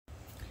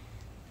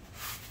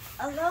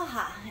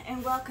Aloha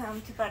and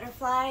welcome to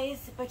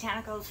Butterflies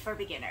Botanicals for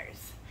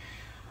Beginners.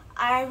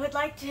 I would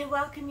like to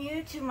welcome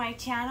you to my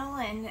channel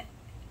and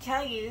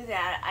tell you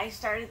that I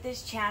started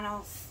this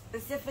channel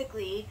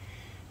specifically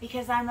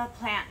because I'm a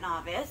plant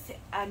novice,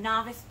 a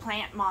novice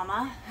plant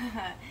mama.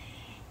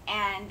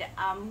 And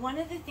one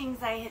of the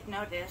things I had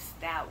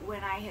noticed that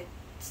when I had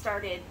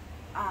started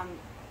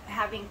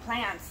having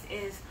plants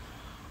is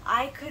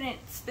I couldn't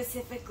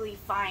specifically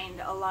find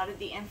a lot of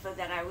the info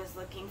that I was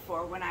looking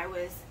for when I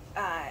was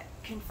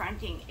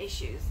confronting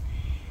issues,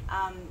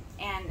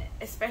 and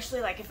especially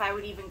like if I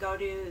would even go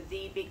to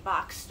the big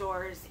box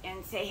stores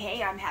and say,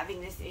 hey, I'm having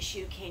this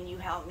issue, can you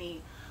help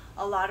me?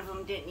 A lot of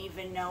them didn't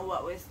even know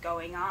what was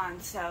going on.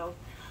 So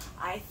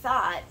I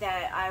thought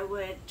that I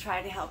would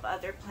try to help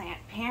other plant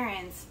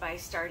parents by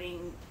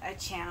starting a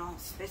channel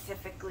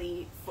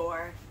specifically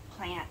for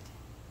plant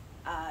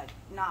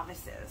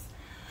novices.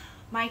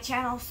 My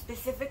channel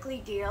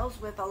specifically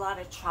deals with a lot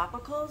of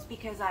tropicals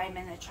because I'm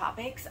in the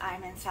tropics.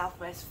 I'm in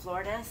Southwest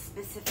Florida,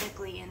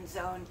 specifically in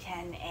Zone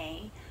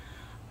 10A.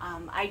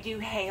 I do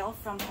hail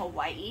from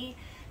Hawaii,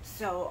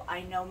 so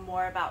I know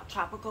more about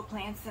tropical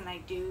plants than I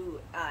do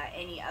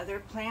any other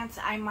plants.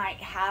 I might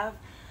have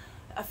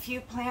a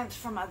few plants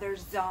from other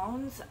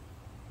zones.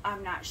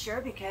 I'm not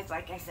sure because,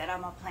 like I said,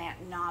 I'm a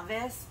plant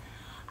novice.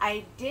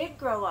 I did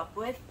grow up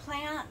with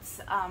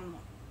plants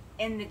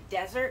in the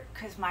desert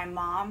because my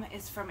mom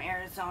is from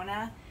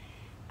Arizona,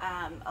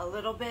 a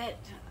little bit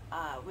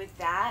with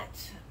that,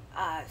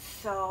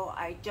 so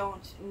I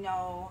don't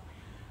know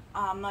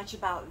much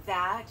about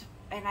that,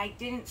 and I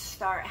didn't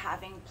start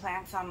having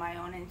plants on my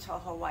own until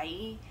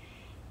Hawaii,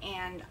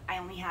 and I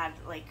only had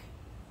like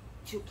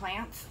 2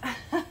 plants.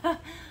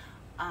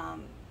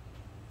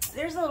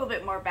 There's a little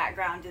bit more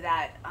background to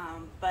that,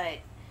 but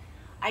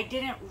I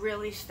didn't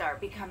really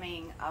start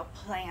becoming a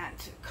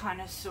plant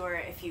connoisseur,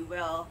 if you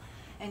will,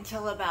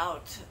 until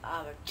about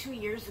 2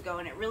 years ago,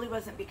 and it really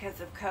wasn't because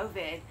of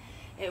COVID.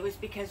 It was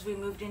because we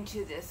moved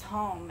into this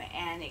home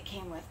and it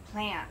came with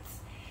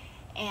plants,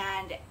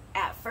 and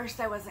at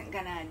first I wasn't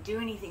gonna do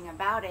anything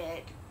about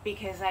it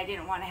because I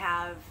didn't want to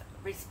have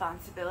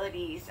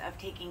responsibilities of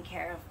taking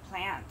care of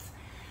plants,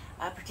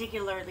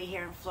 particularly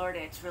here in Florida.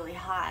 It's really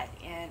hot,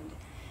 and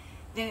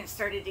then it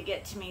started to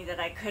get to me that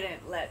I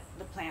couldn't let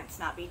the plants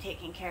not be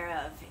taken care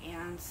of,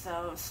 and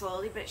so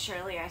slowly but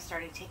surely I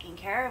started taking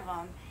care of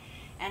them.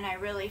 And I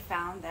really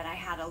found that I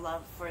had a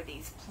love for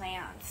these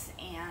plants,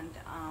 and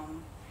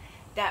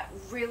that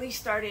really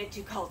started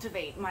to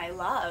cultivate my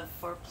love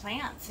for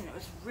plants, and it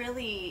was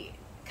really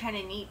kind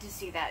of neat to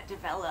see that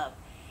develop.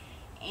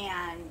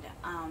 And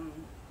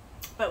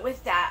but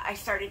with that, I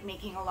started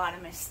making a lot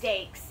of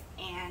mistakes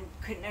and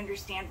couldn't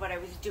understand what I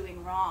was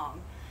doing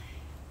wrong.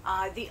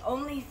 The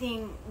only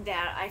thing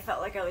that I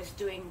felt like I was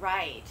doing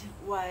right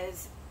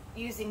was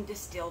using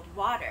distilled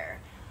water.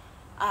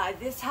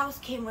 This house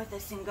came with a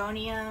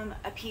syngonium,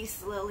 a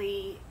peace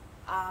lily,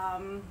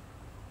 a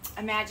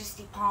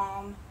majesty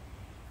palm.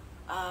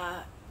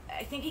 I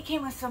think it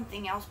came with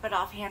something else, but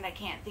offhand I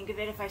can't think of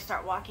it. If I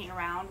start walking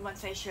around,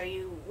 once I show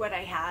you what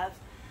I have,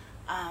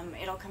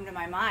 it'll come to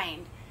my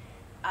mind.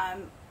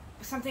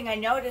 Something I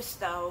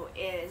noticed though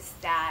is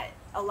that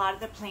a lot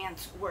of the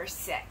plants were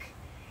sick,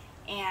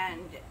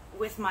 and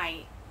with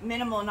my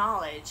minimal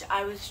knowledge,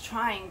 I was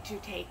trying to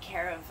take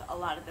care of a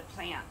lot of the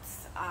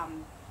plants.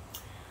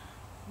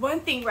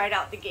 One thing right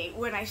out the gate,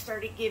 when I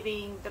started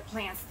giving the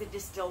plants the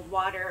distilled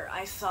water,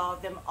 I saw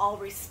them all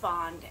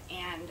respond,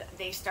 and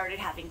they started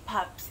having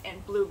pups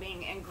and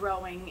blooming and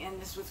growing, and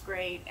this was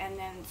great. And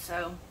then,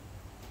 so,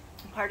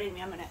 pardon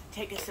me, I'm going to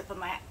take a sip of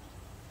my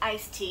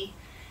iced tea.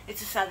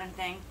 It's a southern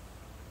thing.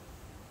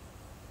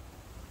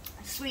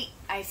 Sweet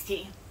iced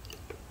tea.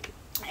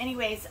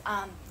 Anyways,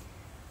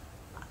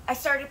 I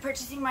started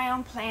purchasing my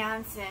own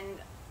plants, and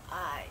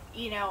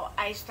you know,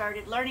 I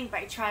started learning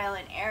by trial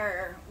and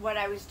error what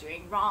I was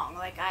doing wrong.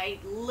 Like, I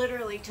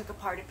literally took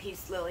apart a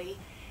peace lily,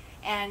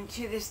 and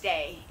to this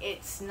day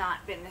it's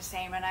not been the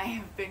same, and I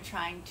have been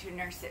trying to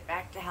nurse it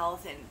back to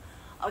health, and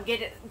I'll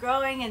get it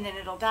growing and then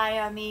it'll die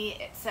on me,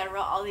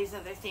 etc. All these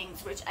other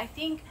things, which I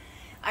think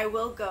I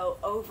will go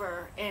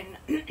over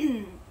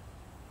in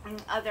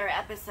other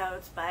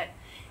episodes. But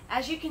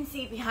as you can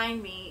see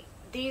behind me,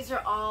 these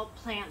are all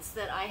plants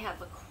that I have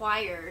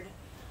acquired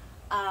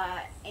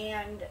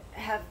and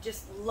have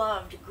just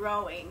loved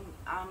growing.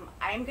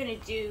 I'm going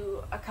to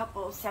do a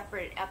couple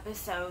separate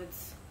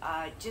episodes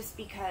just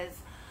because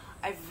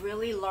I've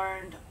really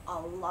learned a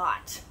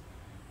lot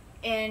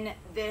in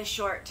the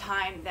short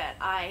time that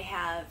I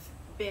have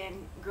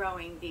been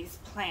growing these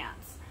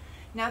plants.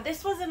 Now,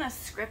 this wasn't a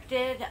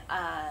scripted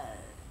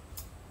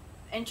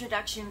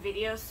introduction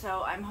video,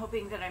 so I'm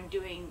hoping that I'm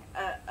doing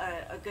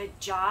a good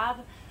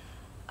job.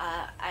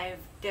 I've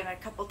done a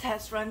couple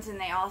test runs and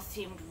they all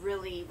seemed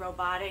really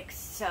robotic,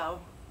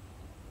 so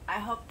I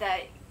hope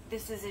that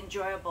this is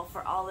enjoyable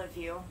for all of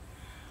you.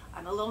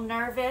 I'm a little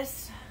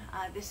nervous.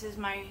 This is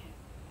my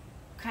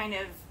kind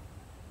of,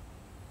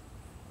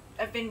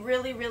 I've been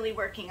really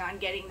working on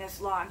getting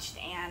this launched,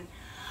 and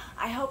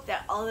I hope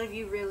that all of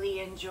you really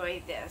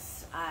enjoy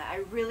this.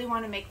 I really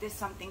want to make this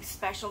something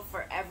special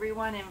for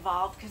everyone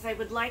involved, because I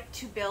would like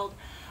to build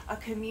a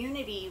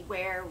community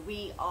where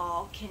we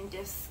all can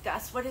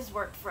discuss what has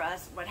worked for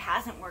us, what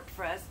hasn't worked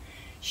for us,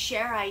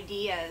 share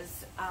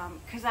ideas,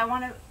 because I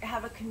want to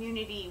have a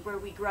community where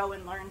we grow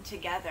and learn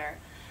together,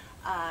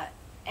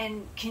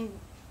 and can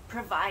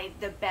provide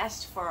the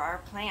best for our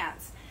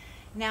plants.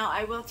 Now,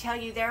 I will tell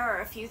you, there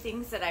are a few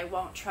things that I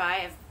won't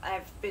try.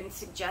 I've been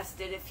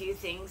suggested a few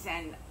things,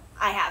 and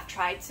I have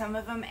tried some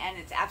of them, and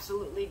it's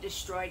absolutely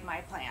destroyed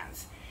my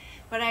plans.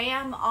 But I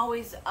am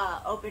always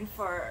open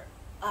for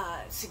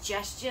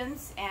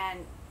suggestions and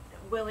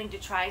willing to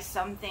try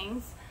some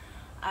things.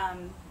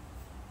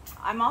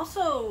 I'm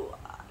also,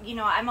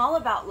 I'm all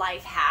about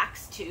life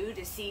hacks too,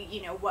 to see,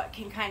 what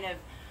can kind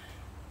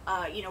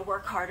of,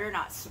 work harder,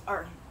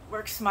 or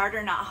work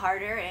smarter, not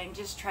harder, and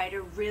just try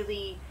to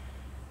really,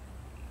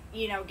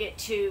 get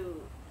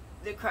to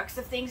the crux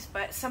of things.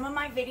 But some of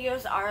my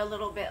videos are a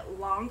little bit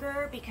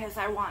longer because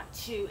I want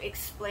to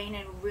explain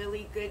in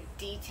really good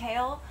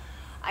detail.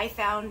 I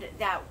found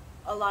that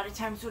a lot of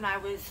times when I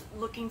was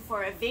looking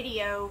for a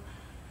video,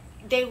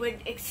 they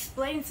would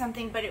explain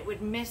something, but it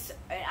would miss.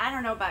 I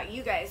don't know about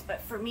you guys,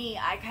 but for me,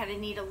 I kind of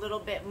need a little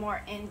bit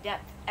more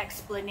in-depth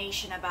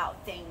explanation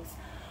about things.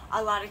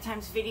 A lot of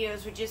times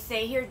videos would just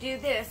say, here, do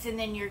this, and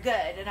then you're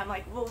good. And I'm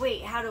like, well,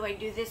 wait, how do I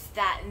do this,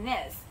 that, and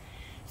this?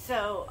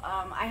 So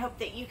I hope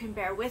that you can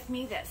bear with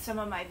me that some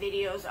of my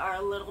videos are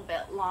a little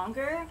bit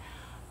longer.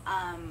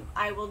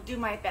 I will do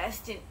my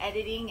best in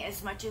editing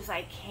as much as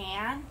I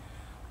can.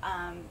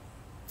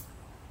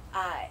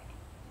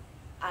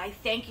 I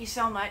thank you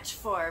so much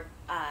for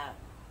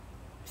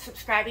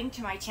subscribing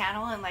to my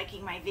channel and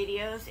liking my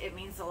videos. It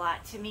means a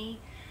lot to me.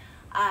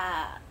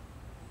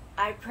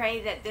 I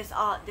pray that this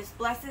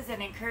blesses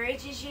and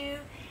encourages you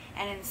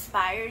and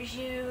inspires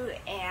you,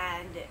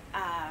 and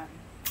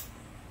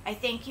I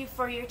thank you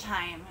for your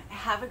time.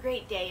 Have a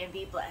great day and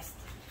be blessed.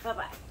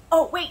 Bye-bye.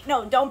 Oh, wait,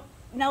 no,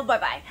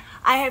 bye-bye.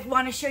 I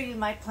want to show you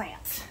my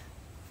plants.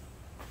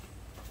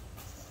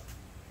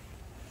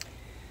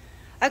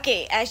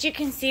 Okay, as you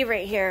can see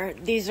right here,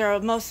 these are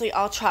mostly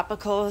all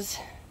tropicals.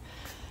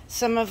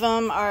 Some of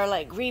them are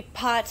like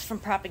repots from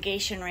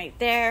propagation right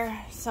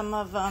there. Some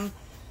of them,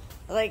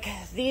 like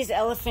these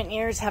elephant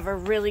ears, have a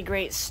really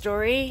great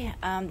story.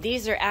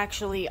 These are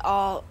actually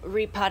all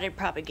repotted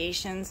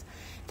propagations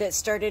that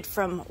started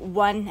from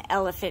one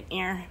elephant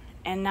ear,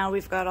 and now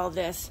we've got all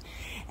this.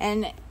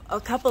 And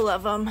a couple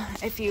of them,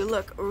 if you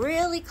look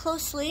really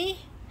closely,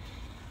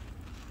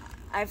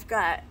 I've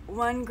got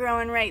one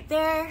growing right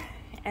there,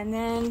 and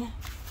then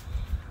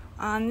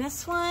on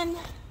this one,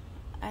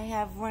 I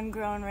have one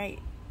growing right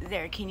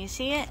there. Can you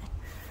see it?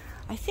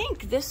 I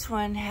think this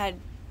one had,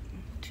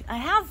 I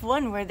have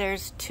one where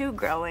there's two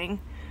growing.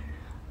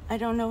 I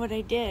don't know what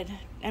I did.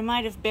 I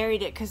might have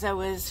buried it because I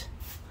was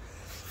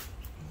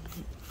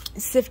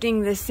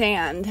sifting the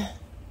sand.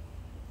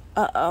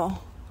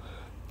 Uh-oh.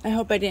 I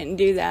hope I didn't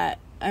do that.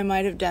 I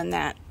might have done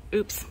that.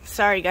 Oops.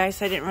 Sorry,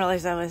 guys. I didn't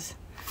realize I was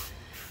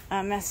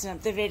messing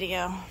up the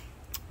video.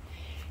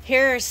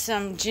 Here are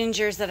some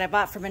gingers that I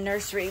bought from a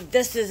nursery.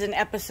 This is an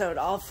episode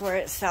all for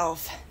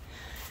itself.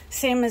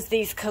 Same as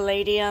these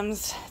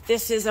caladiums.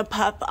 This is a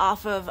pup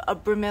off of a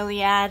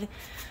bromeliad.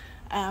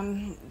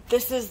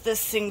 This is the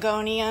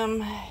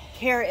syngonium.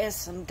 Here is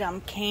some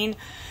dumb cane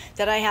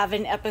that I have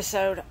an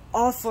episode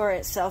all for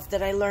itself,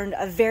 that I learned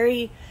a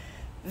very,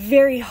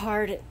 very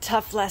hard,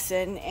 tough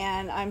lesson,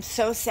 and I'm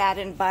so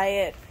saddened by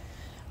it.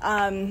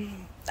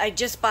 I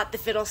just bought the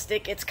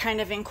fiddlestick. It's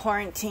kind of in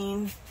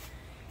quarantine.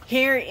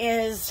 Here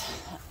is,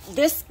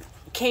 this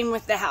came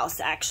with the house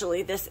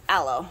actually, this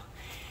aloe.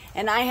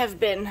 And I have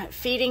been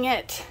feeding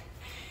it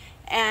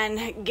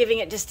and giving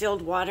it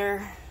distilled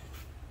water.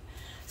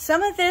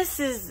 Some of this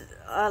is,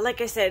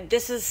 like I said,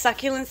 this is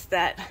succulents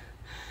that,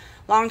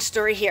 long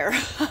story here.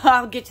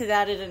 I'll get to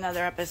that in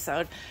another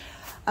episode.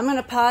 I'm going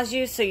to pause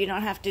you so you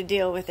don't have to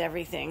deal with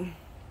everything.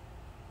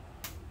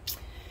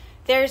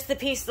 There's the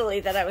peace lily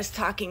that I was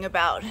talking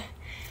about.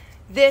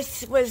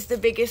 This was the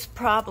biggest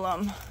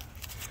problem.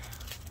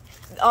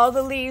 All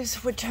the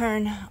leaves would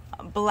turn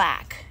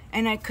black,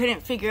 and I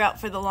couldn't figure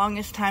out for the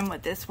longest time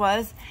what this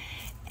was.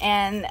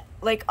 And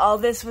like all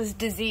this was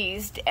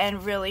diseased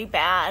and really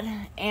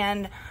bad,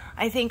 and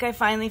I think I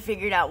finally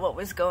figured out what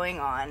was going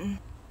on.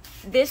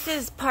 This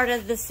is part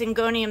of the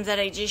syngonium that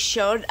I just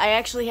showed. I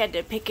actually had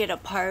to pick it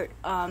apart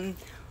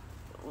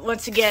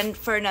once again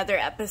for another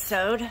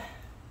episode.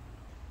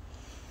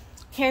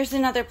 Here's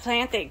another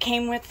plant that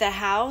came with the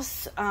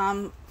house.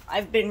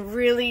 I've been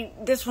really,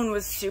 this one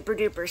was super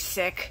duper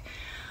sick.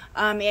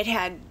 It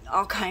had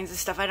all kinds of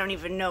stuff. I don't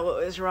even know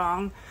what was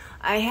wrong.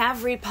 I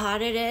have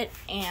repotted it,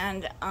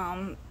 and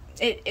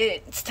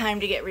it's time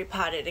to get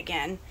repotted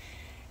again.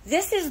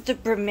 This is the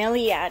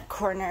bromeliad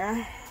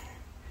corner.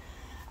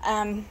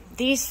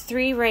 These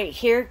three right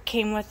here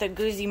came with the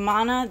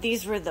guzimana.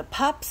 These were the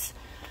pups.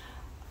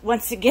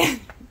 Once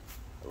again,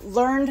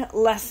 learned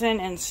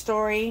lesson and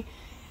story.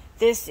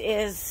 This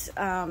is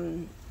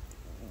my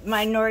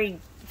nori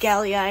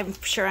Galia, I'm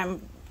sure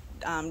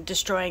I'm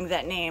destroying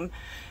that name.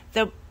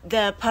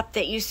 The pup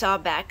that you saw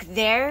back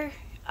there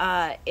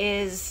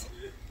is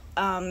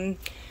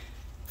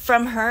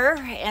from her,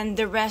 and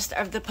the rest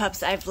of the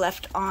pups I've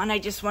left on. I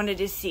just wanted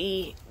to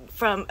see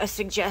from a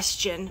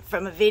suggestion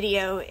from a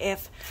video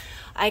if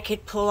I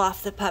could pull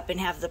off the pup and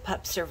have the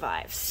pup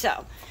survive.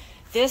 So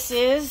this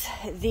is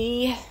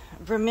the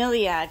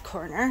bromeliad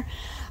corner.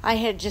 I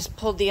had just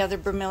pulled the other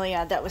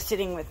bromeliad that was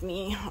sitting with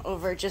me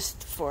over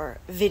just for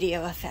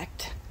video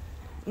effect.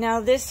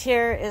 Now this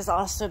here has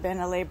also been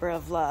a labor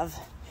of love.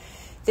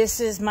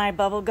 This is my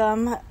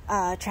bubblegum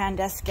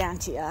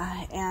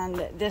Transcantia,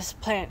 and this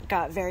plant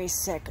got very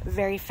sick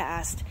very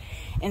fast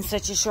in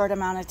such a short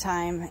amount of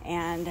time,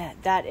 and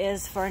that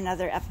is for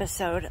another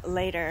episode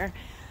later.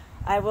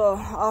 I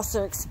will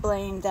also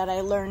explain that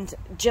I learned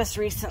just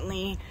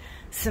recently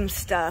some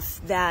stuff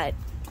that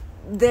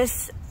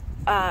this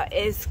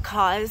is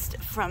caused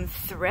from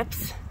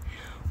thrips,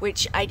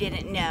 which I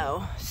didn't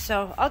know.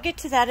 So I'll get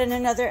to that in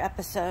another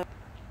episode.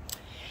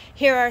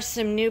 Here are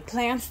some new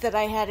plants that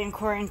I had in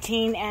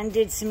quarantine and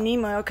did some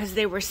neem oil because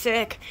they were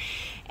sick.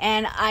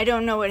 And I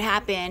don't know what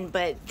happened,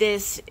 but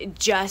this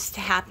just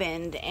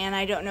happened. And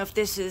I don't know if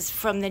this is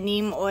from the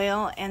neem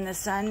oil and the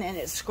sun and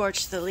it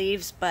scorched the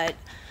leaves, but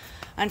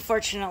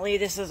unfortunately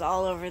this is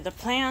all over the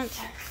plant.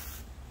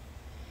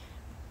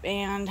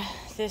 And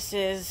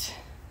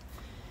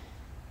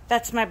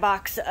that's my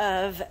box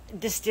of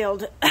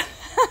distilled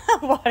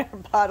water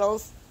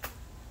bottles.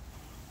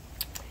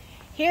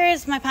 Here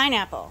is my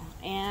pineapple,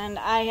 and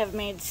I have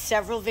made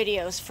several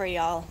videos for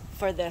y'all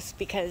for this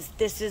because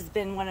this has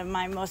been one of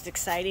my most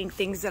exciting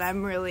things that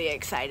I'm really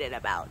excited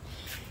about,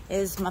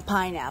 is my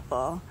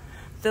pineapple.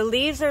 The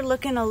leaves are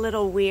looking a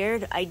little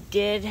weird. I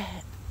did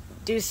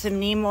do some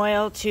neem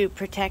oil to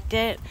protect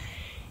it,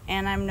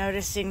 and I'm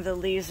noticing the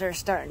leaves are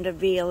starting to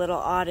be a little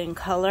odd in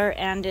color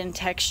and in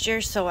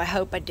texture, so I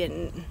hope I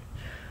didn't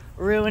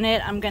ruin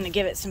it. I'm going to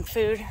give it some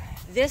food.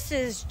 This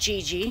is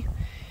Gigi.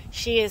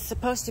 She is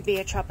supposed to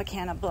be a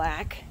Tropicana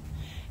Black.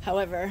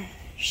 However,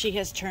 she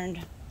has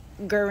turned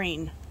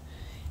green,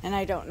 and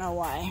I don't know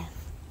why.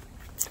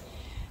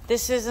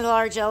 This is a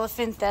large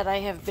elephant that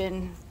I have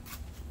been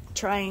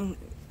trying,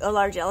 a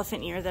large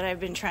elephant ear that I've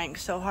been trying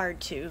so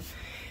hard to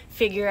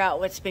figure out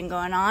what's been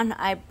going on.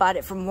 I bought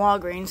it from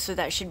Walgreens, so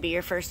that should be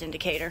your first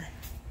indicator.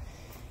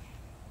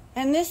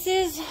 And this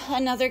is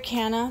another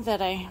canna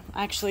that I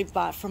actually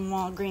bought from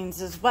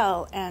Walgreens as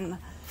well, and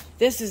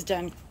this is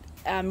done,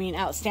 I mean,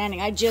 outstanding.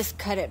 I just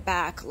cut it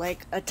back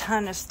like a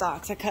ton of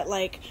stalks. I cut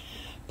like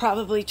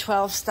probably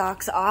 12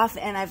 stalks off,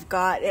 and I've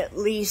got at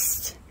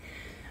least,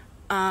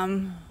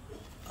 oh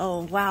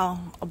wow,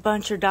 a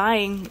bunch are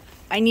dying.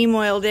 I neem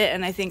oiled it,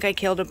 and I think I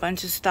killed a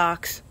bunch of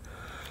stalks.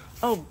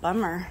 Oh,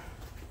 bummer.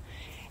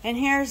 And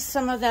here's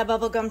some of that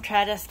bubblegum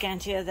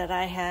Transcantia that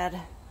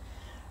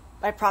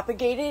I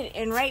propagated,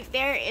 and right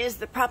there is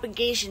the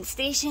propagation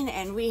station,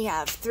 and we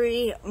have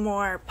 3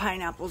 more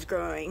pineapples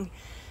growing.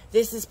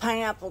 This is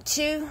pineapple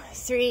 2,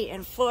 3,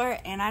 and 4,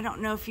 and I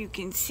don't know if you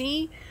can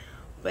see,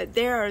 but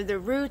there are the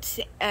roots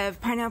of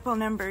pineapple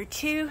number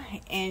 2,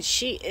 and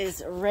she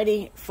is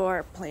ready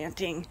for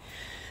planting.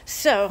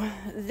 So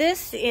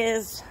this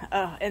is,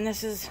 and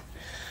this is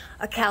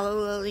a calla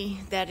lily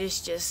that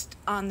is just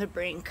on the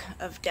brink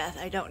of death.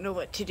 I don't know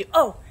what to do.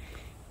 Oh,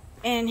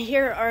 and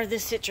here are the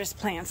citrus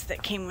plants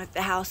that came with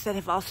the house that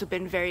have also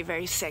been very,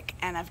 very sick,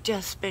 and I've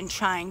just been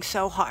trying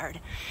so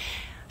hard.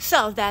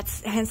 So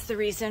that's hence the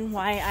reason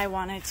why I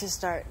wanted to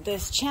start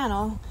this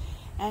channel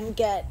and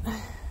get,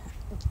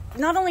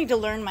 not only to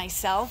learn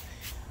myself,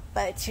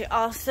 but to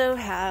also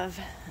have,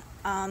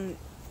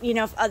 you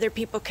know, if other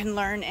people can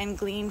learn and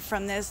glean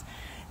from this,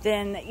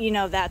 then, you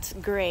know, that's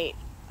great.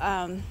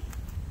 And,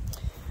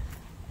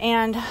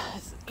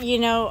 you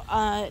know,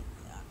 I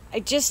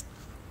just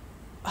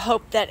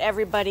hope that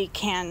everybody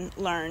can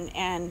learn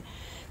and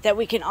that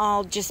we can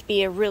all just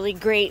be a really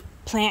great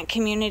plant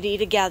community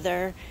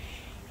together,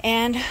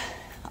 and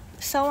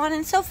so on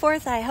and so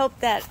forth. I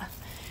hope that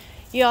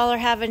you all are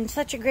having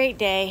such a great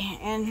day,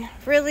 and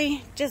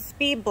really just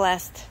be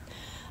blessed.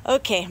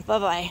 Okay,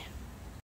 bye-bye.